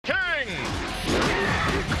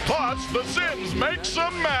the Sims make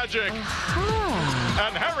some magic.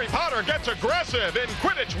 And Harry Potter gets aggressive in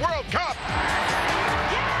Quidditch World Cup.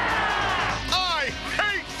 I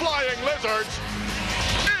hate flying lizards.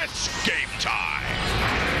 It's game time.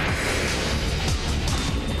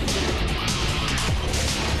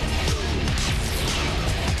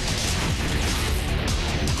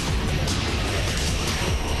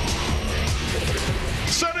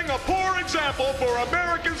 Setting a poor example for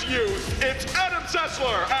America's youth, it's Adam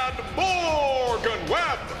Sessler and Morgan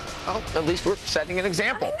Webb. Well, at least we're setting an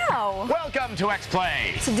example. I know. Welcome to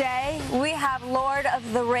X-Play. Today, we have Lord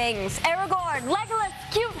of the Rings, Aragorn, Legolas,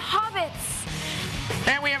 cute hobbits.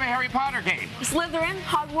 And we have a Harry Potter game. Slytherin,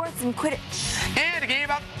 Hogwarts, and Quidditch. And a game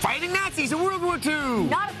about fighting Nazis in World War II.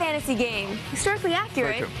 Not a fantasy game. Historically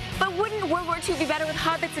accurate. Very true. But wouldn't World War II be better with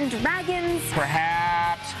hobbits and dragons?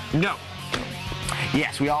 Perhaps. No.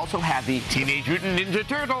 Yes, we also have the Teenage Mutant Ninja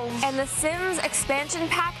Turtles. And the Sims expansion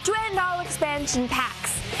pack, Dwendal expansion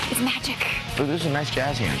packs. It's magic. Oh, those are nice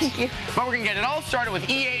jazz hands. Thank you. But we're going to get it all started with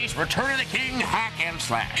EA's Return of the King Hack and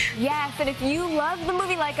Slash. Yes, and if you love the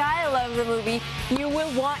movie like I love the movie, you will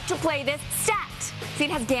want to play this stat. See,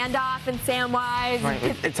 it has Gandalf and Samwise. Right,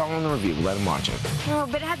 it's all in the review. Let them watch it. Oh,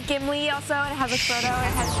 but it has Gimli also, and it has a photo, and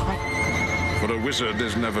it has... For a wizard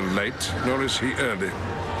is never late, nor is he early.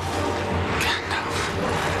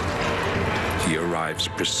 He arrives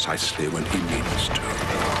precisely when he needs to.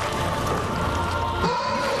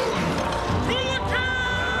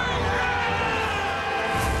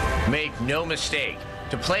 Make no mistake,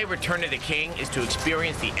 to play Return of the King is to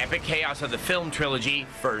experience the epic chaos of the film trilogy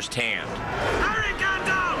firsthand. Hurry,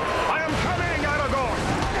 Gandalf! I am coming,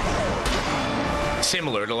 Aragorn!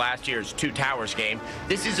 Similar to last year's Two Towers game,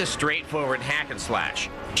 this is a straightforward hack and slash.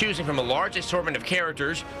 Choosing from a large assortment of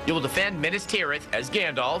characters, you will defend Minas Tirith as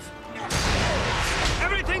Gandalf,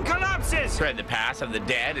 Everything collapses! tread the paths of the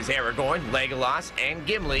dead as Aragorn, Legolas, and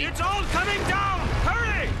Gimli, It's all coming down!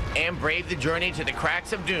 Hurry! and brave the journey to the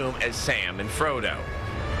cracks of doom as Sam and Frodo.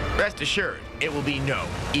 Rest assured, it will be no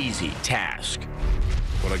easy task.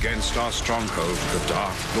 For against our stronghold, the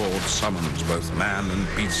Dark Lord summons both man and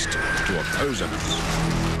beast to oppose us.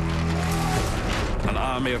 An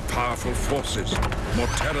army of powerful forces, more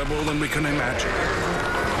terrible than we can imagine.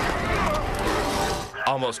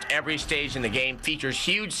 Almost every stage in the game features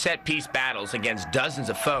huge set-piece battles against dozens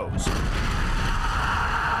of foes.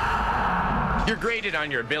 You're graded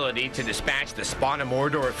on your ability to dispatch the Spawn of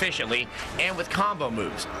Mordor efficiently and with combo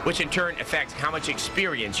moves, which in turn affects how much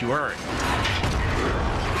experience you earn.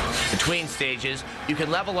 Between stages, you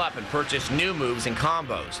can level up and purchase new moves and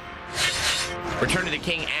combos. Return of the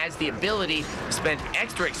King adds the ability to spend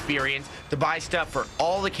extra experience to buy stuff for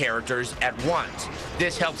all the characters at once.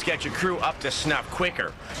 This helps get your crew up to snuff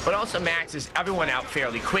quicker, but also maxes everyone out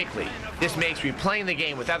fairly quickly. This makes replaying the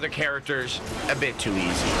game with other characters a bit too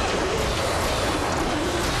easy.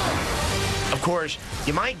 Of course,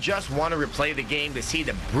 you might just want to replay the game to see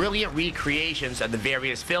the brilliant recreations of the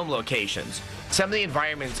various film locations. Some of the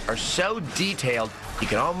environments are so detailed, you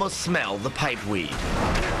can almost smell the pipeweed.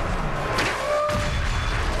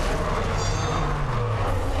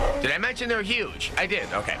 Did I mention they're huge? I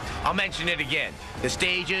did, okay. I'll mention it again. The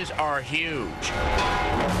stages are huge.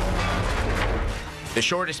 The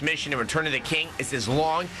shortest mission in Return of the King is as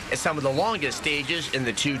long as some of the longest stages in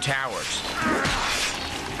the Two Towers.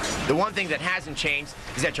 The one thing that hasn't changed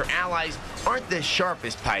is that your allies aren't the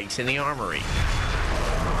sharpest pikes in the armory.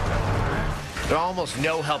 They're almost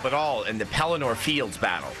no help at all in the Pelennor Fields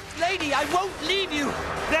battle. Lady, I won't leave you!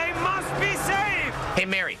 They must be saved! Hey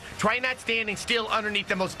Mary, try not standing still underneath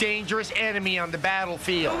the most dangerous enemy on the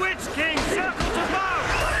battlefield. The Witch King circles above!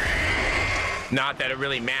 Not that it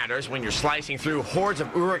really matters when you're slicing through hordes of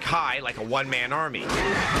Uruk-hai like a one-man army.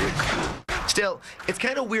 Still, it's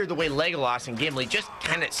kind of weird the way Legolas and Gimli just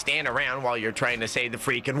kind of stand around while you're trying to save the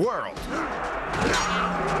freaking world.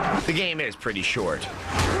 The game is pretty short.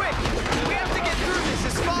 Quick! We have to get through this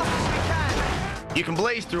as fast as we can! You can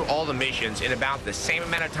blaze through all the missions in about the same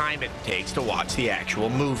amount of time it takes to watch the actual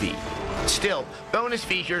movie. Still, bonus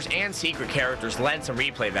features and secret characters lend some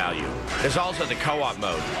replay value. There's also the co-op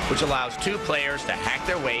mode, which allows two players to hack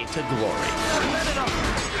their way to glory.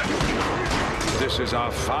 This is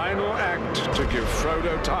our final act to give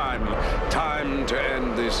Frodo time to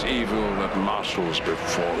end this evil that marshals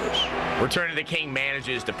before us. Return of the King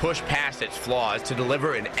manages to push past its flaws to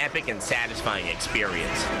deliver an epic and satisfying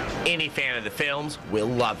experience. Any fan of the films will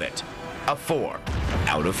love it. A 4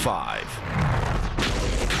 out of 5.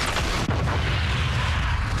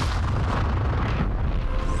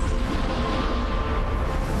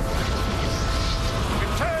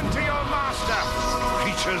 Return to your master,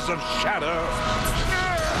 creatures of shadow.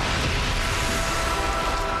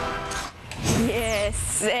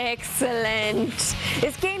 Yes, excellent.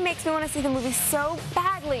 This game makes me want to see the movie so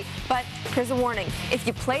badly, but here's a warning. If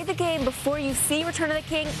you play the game before you see Return of the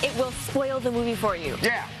King, it will spoil the movie for you.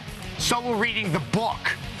 Yeah, so will reading the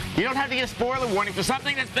book. You don't have to get a spoiler warning for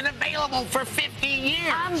something that's been available for 50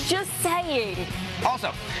 years. I'm just saying.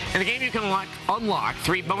 Also, in the game you can unlock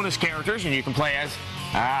 3 bonus characters, and you can play as...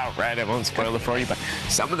 right, I won't spoil it for you, but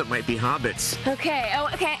some of them might be hobbits. Okay,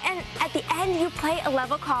 and at the end you play a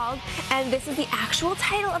level called, and this is the actual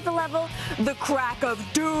title of the level, The Crack of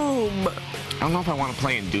Doom. I don't know if I want to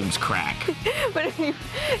play in Doom's Crack. But if you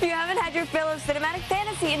haven't had your fill of cinematic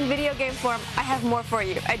fantasy in video game form, I have more for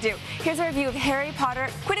you. I do. Here's a review of Harry Potter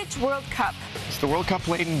Quidditch World Cup. Is the World Cup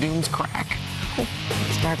played in Doom's Crack?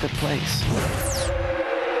 It's not a good place.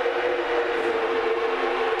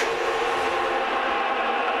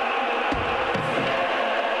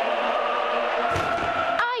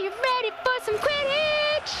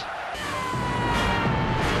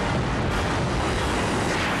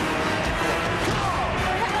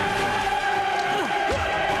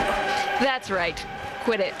 That's right,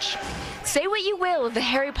 Quidditch. Say what you will of the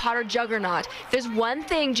Harry Potter juggernaut, there's one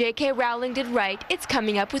thing J.K. Rowling did right, it's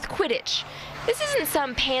coming up with Quidditch. This isn't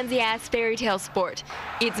some pansy-ass fairy tale sport.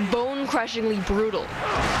 It's bone-crushingly brutal.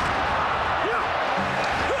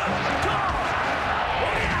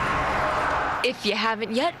 If you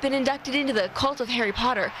haven't yet been inducted into the cult of Harry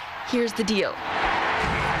Potter, here's the deal.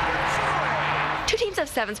 2 teams of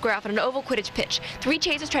 7 square off on an oval Quidditch pitch. 3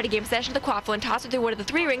 chasers try to gain possession of the quaffle and toss it through one of the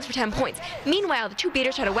 3 rings for 10 points. Meanwhile, the 2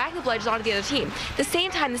 beaters try to whack the bludgers onto the other team. At the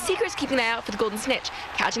same time, the seeker is keeping an eye out for the golden snitch.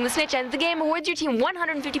 Catching the snitch ends the game, awards your team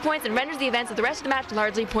 150 points, and renders the events of the rest of the match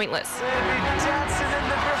largely pointless.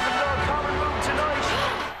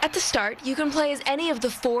 At the start, you can play as any of the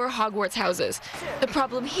 4 Hogwarts houses. The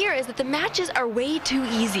problem here is that the matches are way too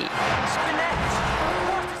easy.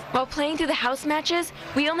 While playing through the house matches,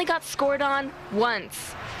 we only got scored on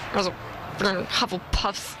once. I was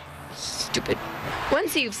Hufflepuffs. Stupid.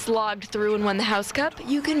 Once you've slogged through and won the House Cup,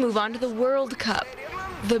 you can move on to the World Cup.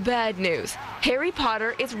 The bad news, Harry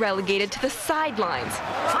Potter is relegated to the sidelines.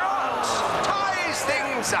 France ties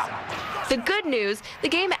things up. The good news, the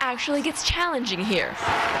game actually gets challenging here.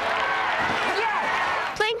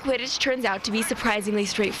 Playing Quidditch turns out to be surprisingly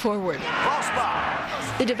straightforward.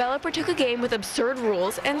 The developer took a game with absurd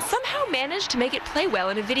rules and somehow managed to make it play well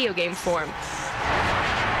in a video game form.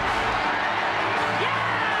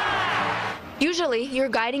 Usually, you're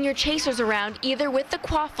guiding your chasers around either with the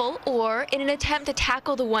quaffle or in an attempt to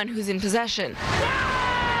tackle the one who's in possession.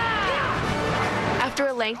 After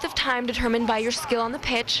a length of time determined by your skill on the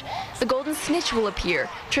pitch, the golden snitch will appear,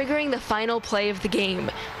 triggering the final play of the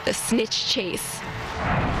game, the snitch chase.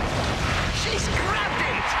 She's grabbed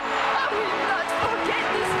it! I will not forget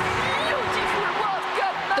this beautiful World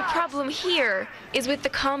Cup match! The problem here is with the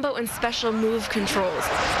combo and special move controls.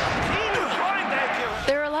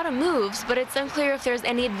 There are a lot of moves, but it's unclear if there's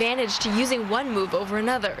any advantage to using one move over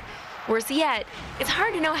another. Worse yet, it's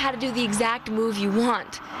hard to know how to do the exact move you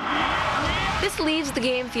want. This leaves the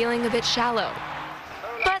game feeling a bit shallow.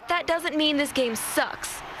 But that doesn't mean this game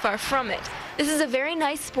sucks. Far from it. This is a very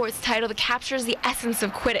nice sports title that captures the essence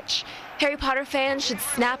of Quidditch. Harry Potter fans should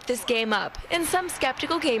snap this game up, and some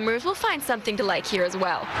skeptical gamers will find something to like here as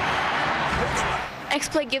well.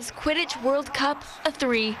 XPlay gives Quidditch World Cup a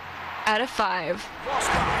 3 out of 5.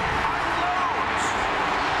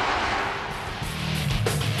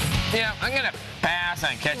 Yeah, I'm gonna pass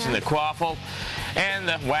on catching the quaffle and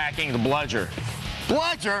the whacking the bludger.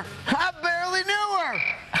 Bludger? I barely knew her!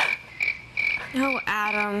 Oh,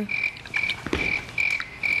 Adam.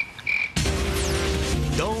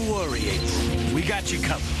 Don't worry, Ace. We got you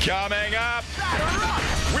covered. Coming up,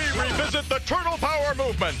 we revisit the turtle power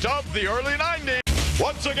movement of the early 90s.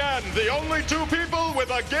 Once again, the only 2 people with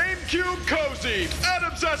a GameCube cozy,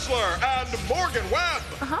 Adam Sessler and Morgan Webb.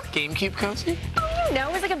 GameCube cozy? Oh, you know,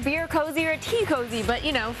 it's like a beer cozy or a tea cozy, but,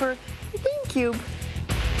 you know, for GameCube.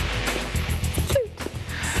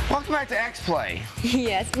 Welcome back to XPlay.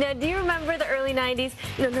 Yes. Now, do you remember the early 90s?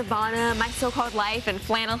 You know, Nirvana, My So-Called Life, and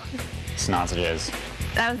Flannel? Sausages.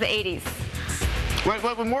 That was the 80s.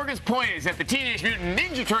 What Morgan's point is that the Teenage Mutant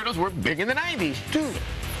Ninja Turtles were big in the 90s, too.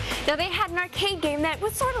 Now, they had an arcade game that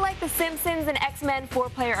was sort of like The Simpsons and X-Men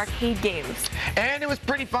 4-player arcade games. And it was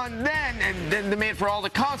pretty fun then, and then they made it for all the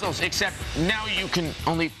consoles, except now you can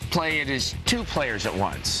only play it as 2 players at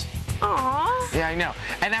once. Aww. Yeah, I know.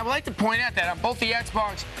 And I would like to point out that on both the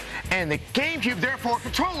Xbox and the GameCube, therefore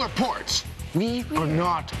controller ports, we are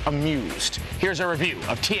not amused. Here's a review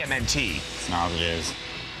of TMNT. Sausages.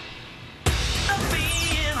 I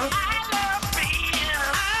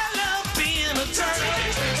love being a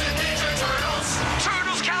turtle.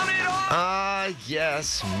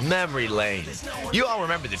 yes, memory lane. You all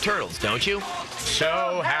remember the Turtles, don't you?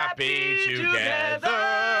 So happy together.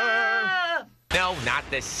 No, not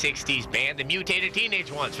the 60s band, the mutated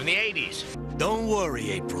teenage ones from the 80s. Don't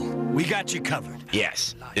worry, April. We got you covered.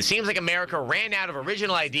 Yes, it seems like America ran out of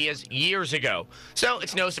original ideas years ago. So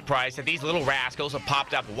it's no surprise that these little rascals have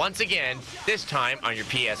popped up once again, this time on your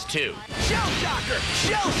PS2. Shell shocker!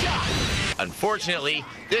 Shell shock! Unfortunately,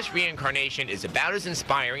 this reincarnation is about as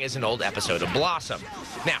inspiring as an old episode of Blossom.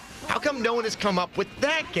 Now, how come no one has come up with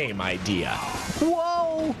that game idea?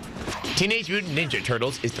 Whoa! Teenage Mutant Ninja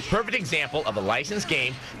Turtles is the perfect example of a licensed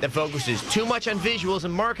game that focuses too much on visuals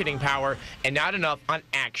and marketing power and not enough on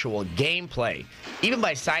actual gameplay. Even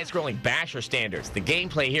by side-scrolling basher standards, the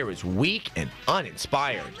gameplay here is weak and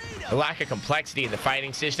uninspired. The lack of complexity in the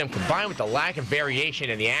fighting system combined with the lack of variation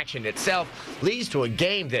in the action itself leads to a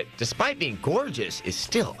game that, despite being gorgeous, is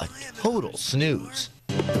still a total snooze.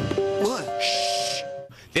 What?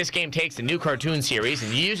 This game takes the new cartoon series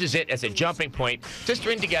and uses it as a jumping point to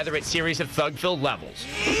string together its series of thug-filled levels.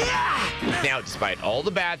 Now, despite all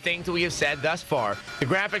the bad things that we have said thus far, the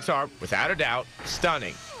graphics are, without a doubt,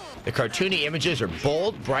 stunning. The cartoony images are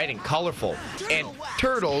bold, bright, and colorful, and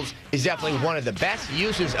Turtles is definitely one of the best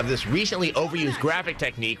uses of this recently overused graphic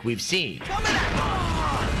technique we've seen.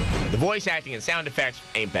 The voice acting and sound effects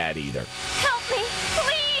ain't bad either. Help me,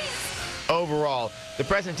 please! Overall, the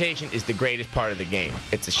presentation is the greatest part of the game.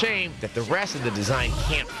 It's a shame that the rest of the design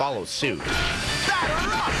can't follow suit.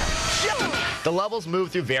 The levels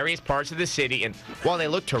move through various parts of the city, and while they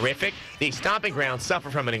look terrific, these stomping grounds suffer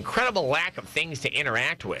from an incredible lack of things to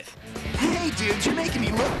interact with. Hey, dude, you're making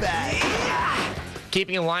me look bad.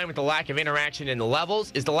 Keeping in line with the lack of interaction in the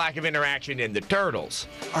levels is the lack of interaction in the Turtles.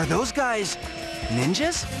 Are those guys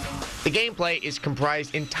ninjas? The gameplay is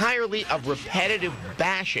comprised entirely of repetitive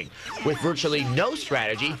bashing, with virtually no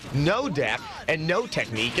strategy, no depth, and no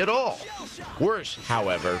technique at all. Worse,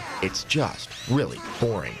 however, it's just really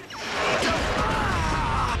boring.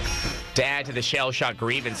 To add to the shell-shock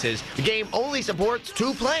grievances, the game only supports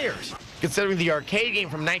 2 players. Considering the arcade game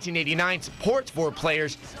from 1989 supports 4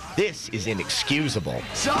 players, this is inexcusable.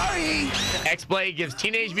 Sorry! XPlay gives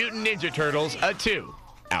Teenage Mutant Ninja Turtles a 2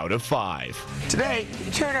 out of 5. Today,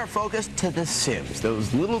 we turn our focus to The Sims,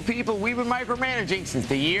 those little people we've been micromanaging since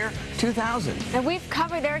the year 2000. And we've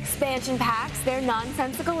covered their expansion packs, their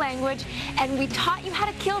nonsensical language, and we taught you how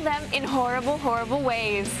to kill them in horrible, horrible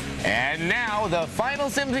ways. And now, the final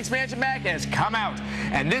Sims expansion pack has come out,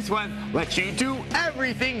 and this one lets you do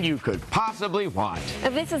everything you could possibly want.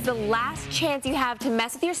 Now, this is the last chance you have to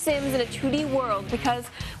mess with your Sims in a 2D world, because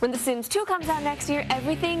when The Sims 2 comes out next year,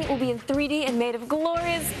 everything will be in 3D and made of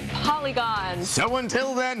glorious polygons. So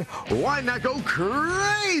until then, why not go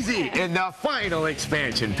crazy in the final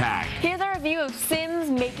expansion pack? Here's our review of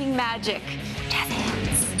Sims Making Magic.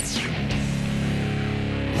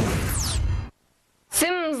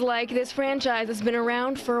 Sims like this franchise has been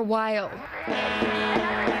around for a while.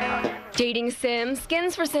 Dating Sims,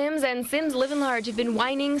 Skins for Sims, and Sims Living Large have been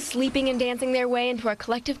whining, sleeping, and dancing their way into our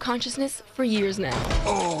collective consciousness for years now.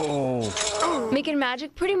 Making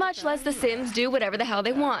Magic pretty much lets the Sims do whatever the hell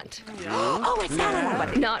they want.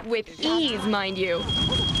 Not with ease, mind you.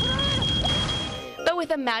 But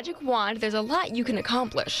with a magic wand, there's a lot you can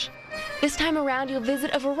accomplish. This time around, you'll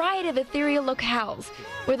visit a variety of ethereal locales,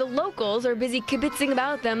 where the locals are busy kibitzing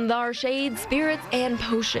about them thar shades, spirits, and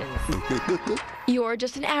potions. You're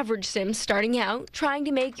just an average Sim starting out, trying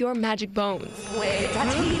to make your magic bones.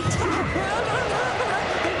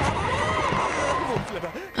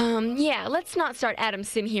 Yeah, let's not start Adam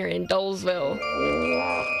Sim here in Dolesville.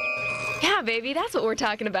 Yeah, baby, that's what we're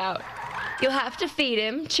talking about. You'll have to feed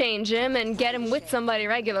him, change him, and get him with somebody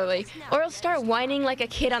regularly, or he'll start whining like a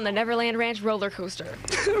kid on the Neverland Ranch roller coaster.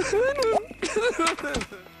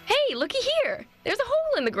 Hey, looky here! There's a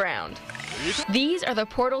hole in the ground. These are the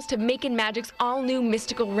portals to Makin' Magic's all-new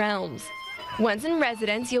mystical realms. Once in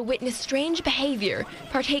residence, you'll witness strange behavior,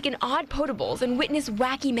 partake in odd potables, and witness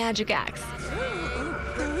wacky magic acts.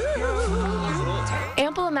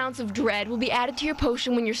 Ample amounts of dread will be added to your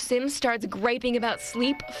potion when your Sim starts griping about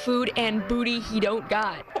sleep, food, and booty he don't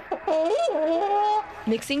got.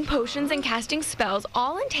 Mixing potions and casting spells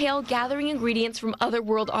all entail gathering ingredients from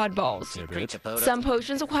otherworld oddballs. Some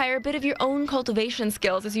potions require a bit of your own cultivation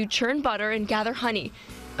skills as you churn butter and gather honey,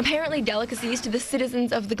 apparently delicacies to the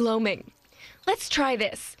citizens of the Gloaming. Let's try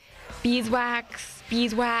this. Beeswax,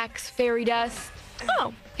 fairy dust.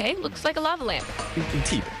 Oh, okay, looks like a lava lamp.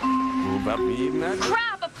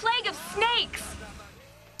 Crap, a plague of snakes!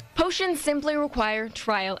 Potions simply require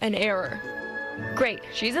trial and error. Great,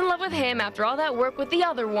 she's in love with him after all that work with the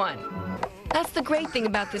other one. That's the great thing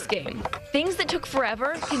about this game. Things that took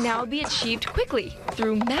forever can now be achieved quickly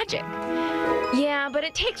through magic. Yeah, but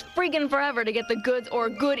it takes friggin' forever to get the goods or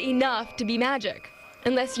good enough to be magic.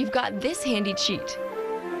 Unless you've got this handy cheat.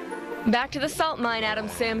 Back to the salt mine, Adam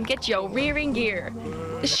Sim. Get your rearing gear.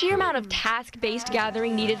 The sheer amount of task-based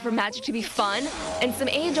gathering needed for magic to be fun and some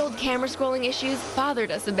age-old camera scrolling issues bothered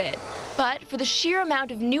us a bit. But for the sheer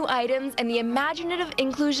amount of new items and the imaginative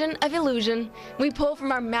inclusion of illusion, we pull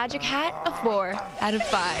from our magic hat a 4 out of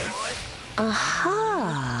 5.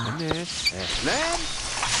 Aha!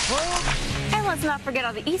 And let's not forget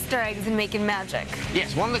all the Easter eggs in making magic.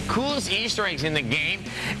 Yes, one of the coolest Easter eggs in the game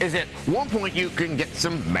is at one point you can get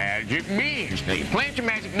some magic beans. Now you plant your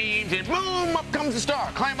magic beans and boom, up comes the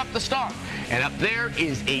star. Climb up the star. And up there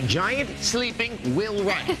is a giant sleeping Will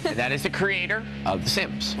Wright. And that is the creator of The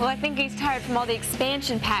Sims. Well, I think he's tired from all the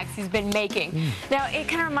expansion packs he's been making. Now, it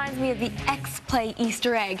kind of reminds me of the X-Play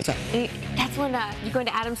Easter egg. That's when you go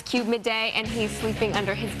into Adam's cube midday and he's sleeping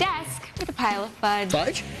under his desk with a pile of fudge.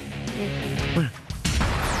 Fudge?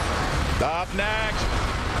 Up next.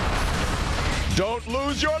 Don't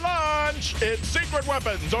lose your lunch. It's Secret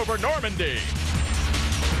Weapons over Normandy.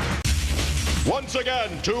 Once again,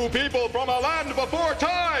 two people from a land before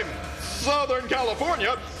time. Southern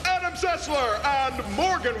California, Adam Sessler and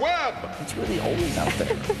Morgan Webb. It's really old out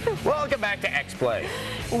there. Welcome back to XPlay.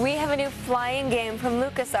 We have a new flying game from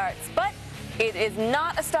LucasArts, but it is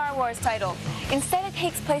not a Star Wars title. Instead, it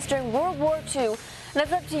takes place during World War II, and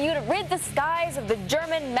it's up to you to rid the skies of the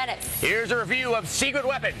German menace. Here's a review of Secret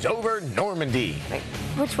Weapons over Normandy. Wait,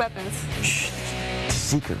 which weapons? Shh.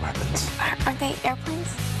 Secret weapons. Aren't they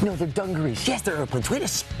airplanes? No, they're dungarees. Yes, they're airplanes. Way to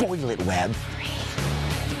spoil it, Webb.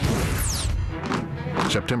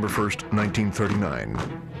 September 1st, 1939.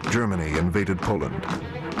 Germany invaded Poland.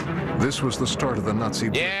 This was the start of the Nazi...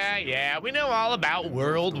 Yeah, we know all about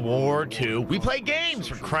World War II. We play games,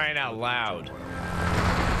 for crying out loud.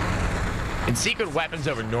 In Secret Weapons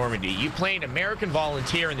over Normandy, you play an American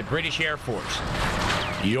volunteer in the British Air Force.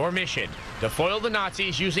 Your mission, to foil the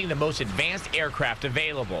Nazis using the most advanced aircraft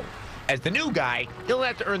available. As the new guy, you'll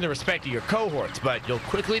have to earn the respect of your cohorts, but you'll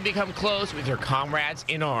quickly become close with your comrades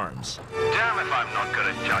in arms. Damn if I'm not good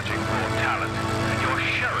at judging raw talent. You're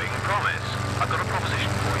showing promise. I've got a proposition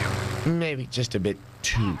for you. Maybe just a bit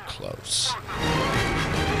too close.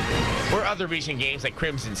 Or other recent games like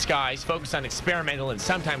Crimson Skies focus on experimental and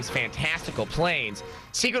sometimes fantastical planes,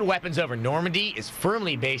 Secret Weapons over Normandy is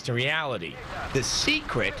firmly based in reality. The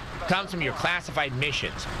secret comes from your classified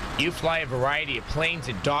missions. You fly a variety of planes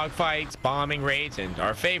in dogfights, bombing raids, and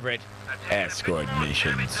our favorite, escort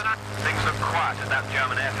missions. Things look quiet at that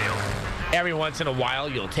German airfield. Every once in a while,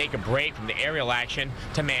 you'll take a break from the aerial action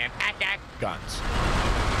to man guns.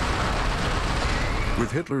 With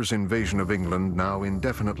Hitler's invasion of England now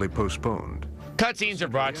indefinitely postponed. Cutscenes are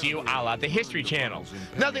brought to you a la the History Channel.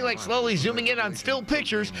 Nothing like slowly zooming in on still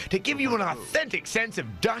pictures to give you an authentic sense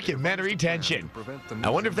of documentary tension. I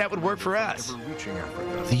wonder if that would work for us.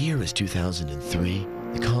 The year is 2003.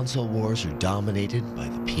 The console wars are dominated by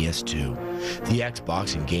the PS2. The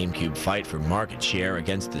Xbox and GameCube fight for market share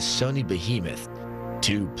against the Sony behemoth.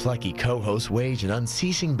 Two plucky co-hosts wage an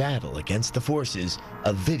unceasing battle against the forces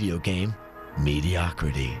of video game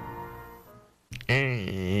mediocrity.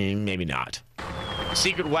 Maybe not.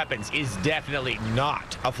 Secret Weapons is definitely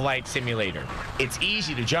not a flight simulator. It's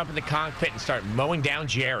easy to jump in the cockpit and start mowing down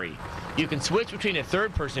Jerry. You can switch between a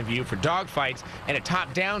third-person view for dogfights and a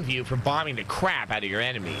top-down view for bombing the crap out of your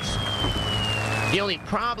enemies. The only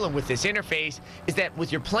problem with this interface is that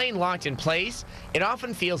with your plane locked in place, it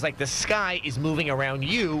often feels like the sky is moving around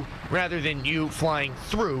you rather than you flying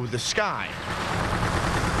through the sky.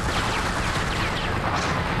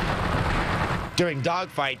 During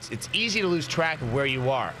dogfights, it's easy to lose track of where you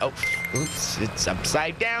are. Oh, oops, it's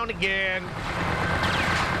upside down again.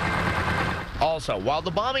 Also, while the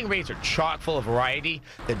bombing raids are chock full of variety,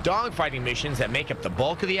 the dogfighting missions that make up the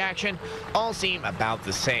bulk of the action all seem about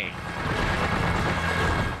the same.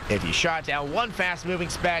 If you shot down one fast-moving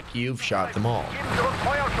spec, you've shot them all.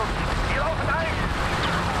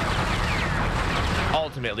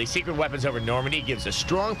 Ultimately, Secret Weapons over Normandy gives a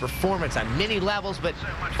strong performance on many levels, but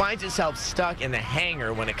finds itself stuck in the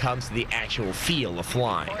hangar when it comes to the actual feel of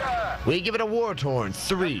flying. We give it a war-torn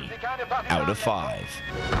 3 out of 5.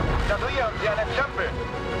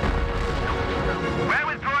 We're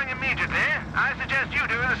withdrawing immediately. I suggest you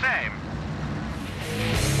do the same.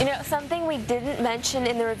 You know, something we didn't mention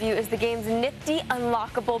in the review is the game's nifty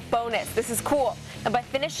unlockable bonus. This is cool. And by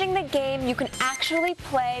finishing the game, you can actually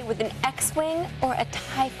play with an X-Wing or a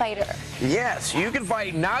TIE fighter. Yes, you can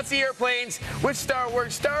fight Nazi airplanes with Star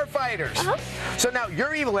Wars starfighters. So now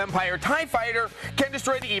your evil Empire TIE fighter can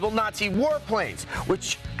destroy the evil Nazi warplanes,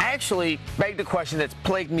 which actually begged a question that's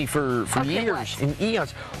plagued me for years and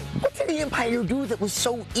eons. What did the Empire do that was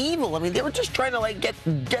so evil? I mean, they were just trying to like get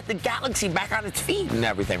the galaxy back on its feet and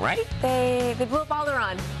everything, right? They blew up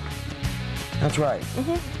Alderaan. That's right.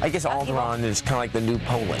 I guess Alderaan is kind of like the new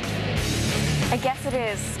Poland. I guess it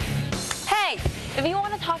is. Hey, if you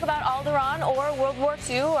want to talk about Alderaan or World War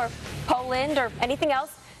II or Poland or anything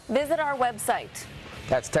else, visit our website.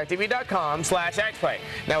 That's techtv.com/xplay.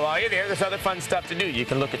 Now, while you're there, there's other fun stuff to do. You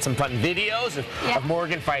can look at some fun videos of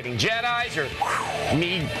Morgan fighting Jedis, or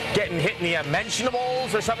me getting hit in the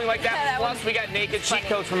mentionables, or something like that. Plus, we got naked cheat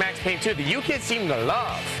codes from Max Payne 2 that you kids seem to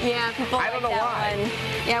love. Yeah, people I don't know why.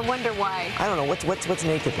 Yeah, I wonder why. I don't know. What's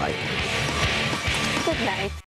naked like? Good night.